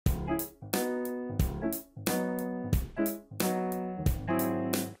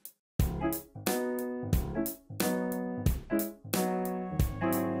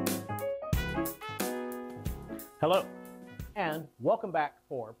Hello, and welcome back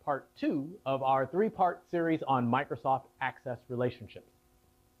for part 2 of our 3-part series on Microsoft Access relationships.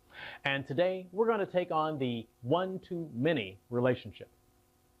 And today we're going to take on the one-to-many relationship.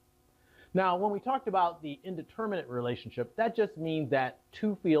 Now, when we talked about the indeterminate relationship, that just means that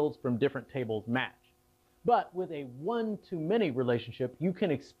two fields from different tables match. But with a one-to-many relationship, you can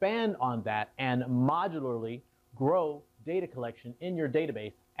expand on that and modularly grow data collection in your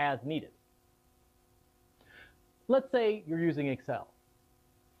database as needed. Let's say you're using Excel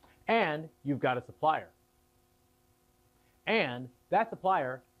and you've got a supplier, and that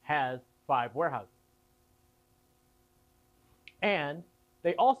supplier has 5 warehouses, and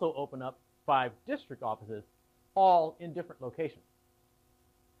they also open up 5 district offices, all in different locations.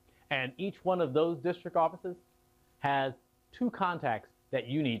 And each one of those district offices has 2 contacts that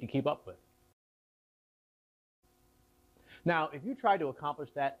you need to keep up with. Now, if you try to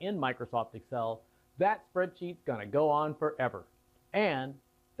accomplish that in Microsoft Excel, that spreadsheet's going to go on forever. And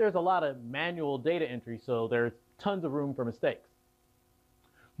there's a lot of manual data entry, so there's tons of room for mistakes.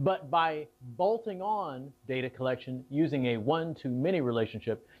 But by bolting on data collection using a one-to-many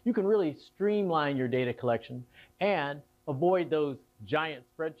relationship, you can really streamline your data collection and avoid those giant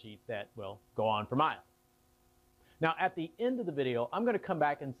spreadsheets that, well, go on for miles. Now, at the end of the video, I'm going to come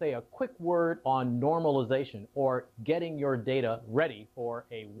back and say a quick word on normalization, or getting your data ready for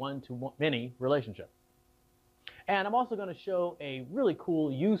a one-to-many relationship. And I'm also going to show a really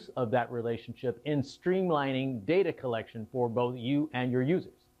cool use of that relationship in streamlining data collection for both you and your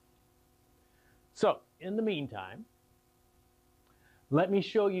users. So, in the meantime, let me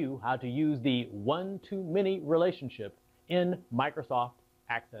show you how to use the one-to-many relationship in Microsoft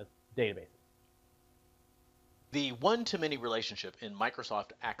Access databases. The one-to-many relationship in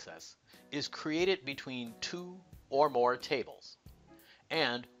Microsoft Access is created between 2 or more tables,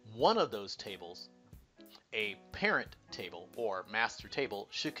 and one of those tables, a parent table or master table,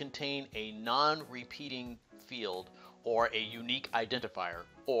 should contain a non-repeating field or a unique identifier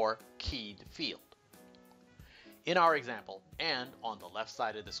or keyed field. In our example, and on the left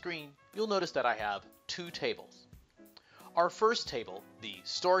side of the screen, you'll notice that I have 2 tables. Our first table, the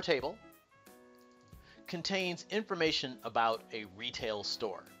store table, contains information about a retail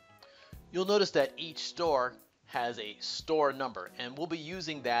store. You'll notice that each store has a store number, and we'll be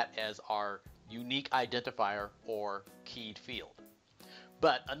using that as our unique identifier or keyed field.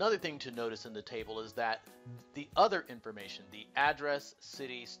 But another thing to notice in the table is that the other information, the address,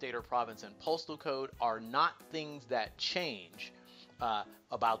 city, state or province, and postal code, are not things that change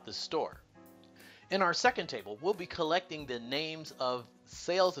about the store. In our second table, we'll be collecting the names of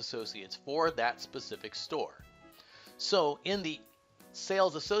sales associates for that specific store. So in the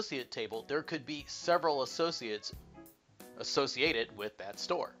sales associate table, there could be several associates associated with that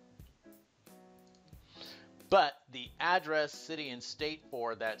store. But the address, city, and state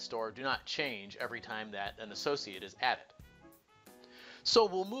for that store do not change every time that an associate is added. So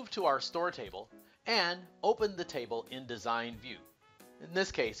we'll move to our store table and open the table in Design View. In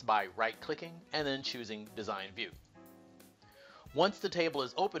this case, by right-clicking and then choosing Design View. Once the table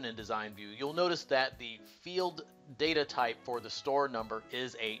is open in Design View, you'll notice that the field data type for the store number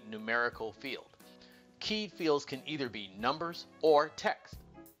is a numerical field. Keyed fields can either be numbers or text.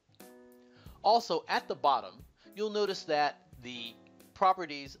 Also, at the bottom, you'll notice that the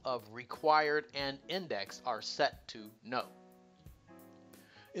properties of required and index are set to no.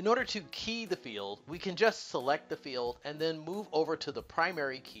 In order to key the field, we can just select the field and then move over to the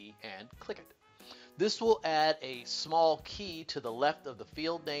primary key and click it. This will add a small key to the left of the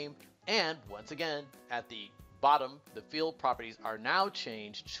field name, and once again, at the bottom, the field properties are now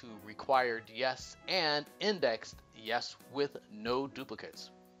changed to required yes and indexed yes with no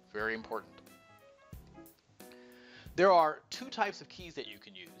duplicates. Very important. There are 2 types of keys that you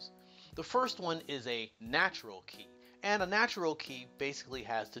can use. The first one is a natural key. And a natural key basically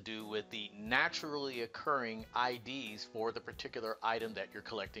has to do with the naturally occurring IDs for the particular item that you're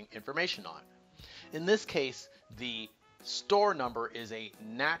collecting information on. In this case, the store number is a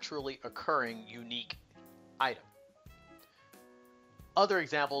naturally occurring unique item. Other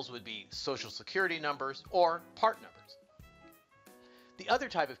examples would be social security numbers or part numbers. The other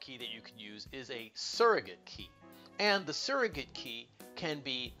type of key that you can use is a surrogate key. And the surrogate key can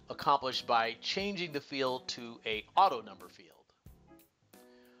be accomplished by changing the field to an auto number field.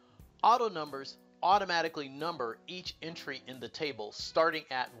 Auto numbers automatically number each entry in the table starting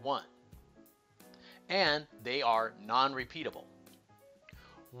at 1, and they are non-repeatable.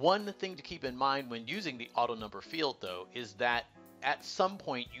 One thing to keep in mind when using the auto number field, though, is that at some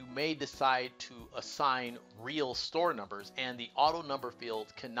point you may decide to assign real store numbers, and the auto number field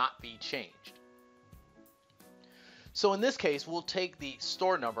cannot be changed. So in this case, we'll take the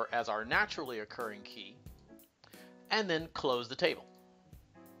store number as our naturally occurring key and then close the table,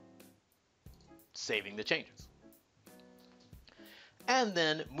 saving the changes. And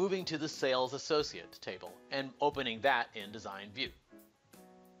then moving to the sales associate table and opening that in Design View.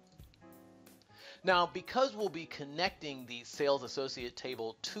 Now, because we'll be connecting the sales associate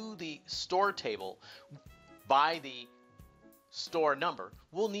table to the store table by the store number,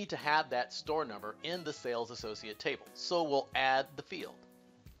 we'll need to have that store number in the sales associate table. So we'll add the field.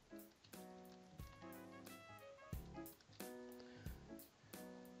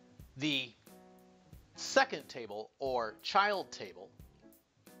 The second table, or child table,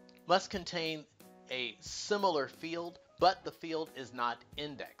 must contain a similar field, but the field is not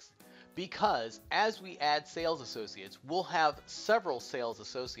indexed. Because as we add sales associates, we'll have several sales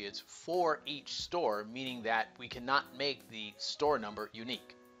associates for each store, meaning that we cannot make the store number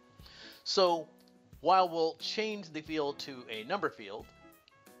unique. So while we'll change the field to a number field,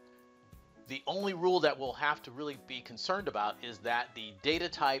 the only rule that we'll have to really be concerned about is that the data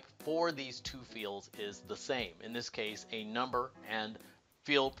type for these two fields is the same. In this case, a number and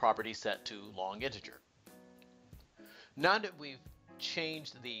field property set to long integer. Now that we've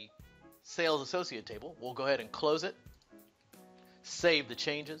changed the sales associate table, we'll go ahead and close it, save the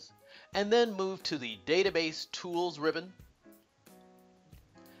changes, and then move to the database tools ribbon,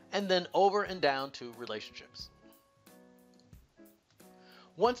 and then over and down to relationships.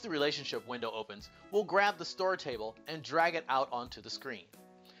 Once the relationship window opens, we'll grab the store table and drag it out onto the screen.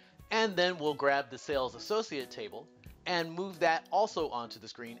 And then we'll grab the sales associate table and move that also onto the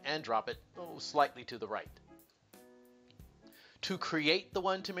screen and drop it slightly to the right. To create the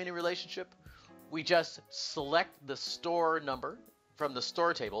one-to-many relationship, we just select the store number from the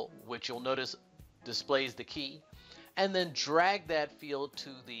store table, which you'll notice displays the key, and then drag that field to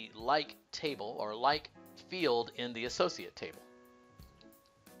the like table or like field in the associate table.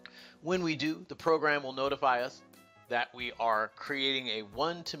 When we do, the program will notify us that we are creating a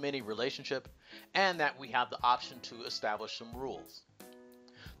one-to-many relationship and that we have the option to establish some rules.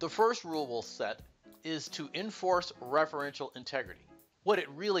 The first rule we'll set is to enforce referential integrity. What it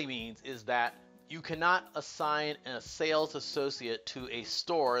really means is that you cannot assign a sales associate to a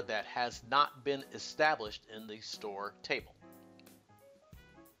store that has not been established in the store table.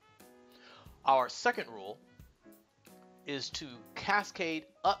 Our second rule is to cascade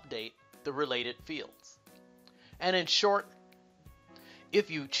update the related fields. And in short,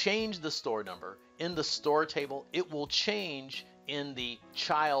 if you change the store number in the store table, it will change in the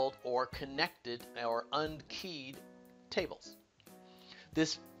child or connected or unkeyed tables.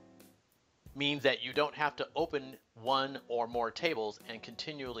 This means that you don't have to open one or more tables and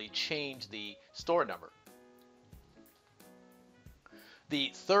continually change the store number.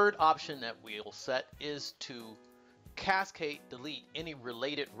 The third option that we'll set is to cascade delete any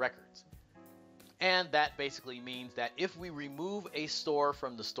related records. And that basically means that if we remove a store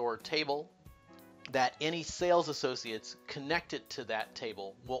from the store table, that any sales associates connected to that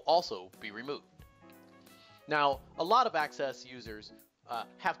table will also be removed. Now, a lot of Access users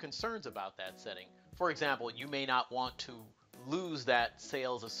have concerns about that setting. For example, you may not want to lose that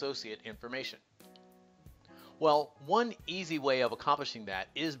sales associate information. Well, one easy way of accomplishing that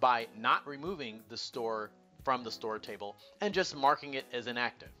is by not removing the store from the store table and just marking it as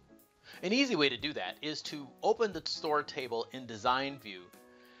inactive. An easy way to do that is to open the store table in Design View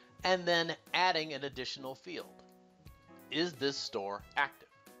and then adding an additional field. Is this store active?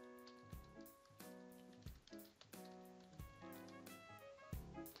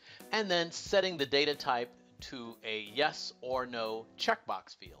 And then setting the data type to a yes or no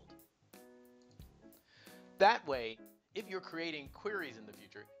checkbox field. That way, if you're creating queries in the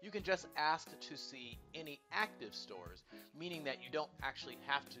future, you can just ask to see any active stores, meaning that you don't actually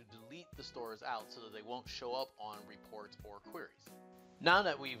have to delete the stores out so that they won't show up on reports or queries. Now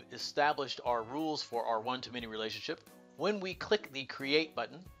that we've established our rules for our one-to-many relationship, when we click the Create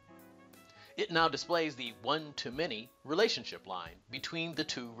button, it now displays the one-to-many relationship line between the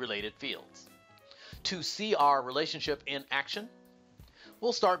two related fields. To see our relationship in action,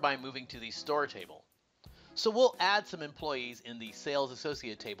 we'll start by moving to the store table. So we'll add some employees in the sales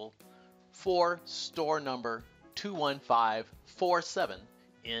associate table for store number 21547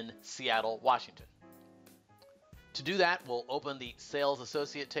 in Seattle, Washington. To do that, we'll open the sales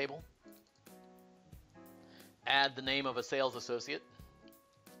associate table, add the name of a sales associate,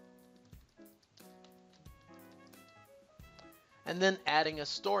 and then adding a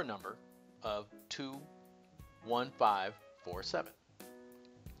store number of 21547.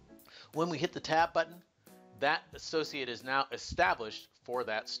 When we hit the tab button, that associate is now established for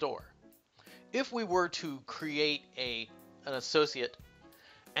that store. If we were to create an associate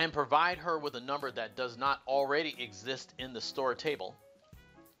and provide her with a number that does not already exist in the store table,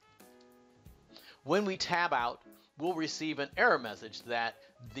 when we tab out, we'll receive an error message that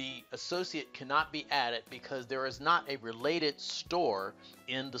the associate cannot be added because there is not a related store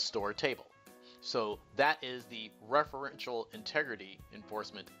in the store table. So that is the referential integrity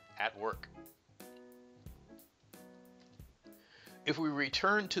enforcement at work. If we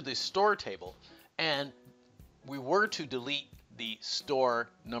return to the store table and we were to delete the store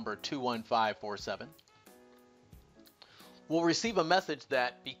number 21547, we'll receive a message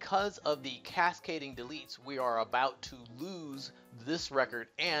that because of the cascading deletes, we are about to lose this record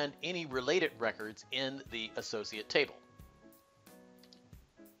and any related records in the associate table.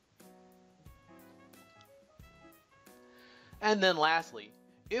 And then lastly,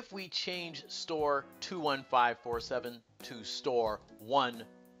 if we change store 21547 to store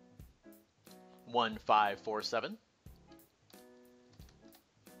 11547,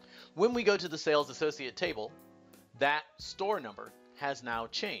 when we go to the sales associate table, that store number has now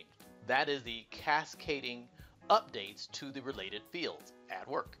changed. That is the cascading updates to the related fields at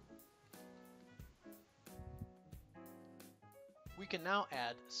work. We can now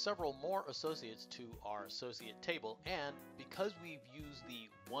add several more associates to our associate table, and because we've used the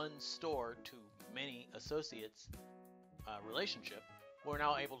one store to many associates relationship, we're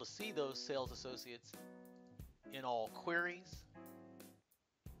now able to see those sales associates in all queries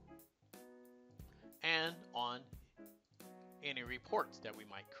and on any reports that we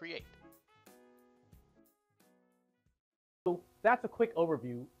might create. So that's a quick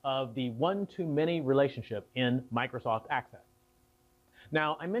overview of the one-to-many relationship in Microsoft Access.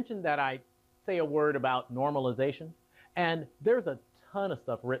 Now, I mentioned that I say a word about normalization, and there's a ton of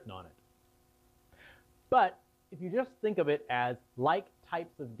stuff written on it. But if you just think of it as like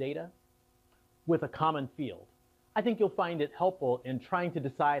types of data with a common field, I think you'll find it helpful in trying to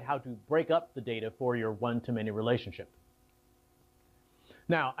decide how to break up the data for your one-to-many relationship.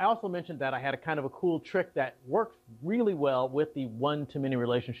 Now, I also mentioned that I had a kind of a cool trick that works really well with the one-to-many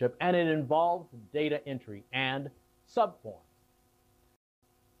relationship, and it involves data entry and subforms.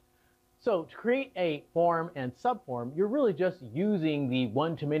 So to create a form and subform, you're really just using the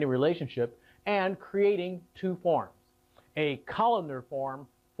one-to-many relationship and creating two forms. A columnar form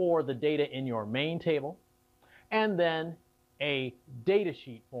for the data in your main table, and then a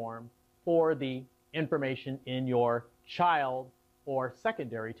datasheet form for the information in your child or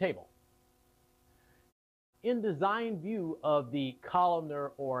secondary table. In design view of the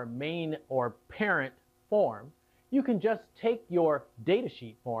columnar or main or parent form, you can just take your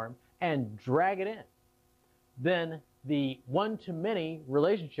datasheet form and drag it in. Then the one-to-many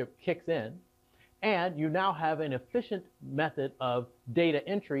relationship kicks in, and you now have an efficient method of data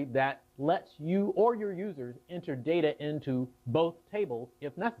entry that lets you or your users enter data into both tables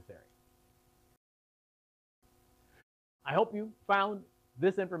if necessary. I hope you found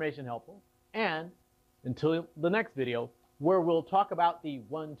this information helpful, and until the next video, where we'll talk about the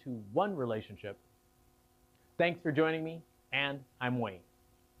one-to-one relationship, thanks for joining me, and I'm Wayne.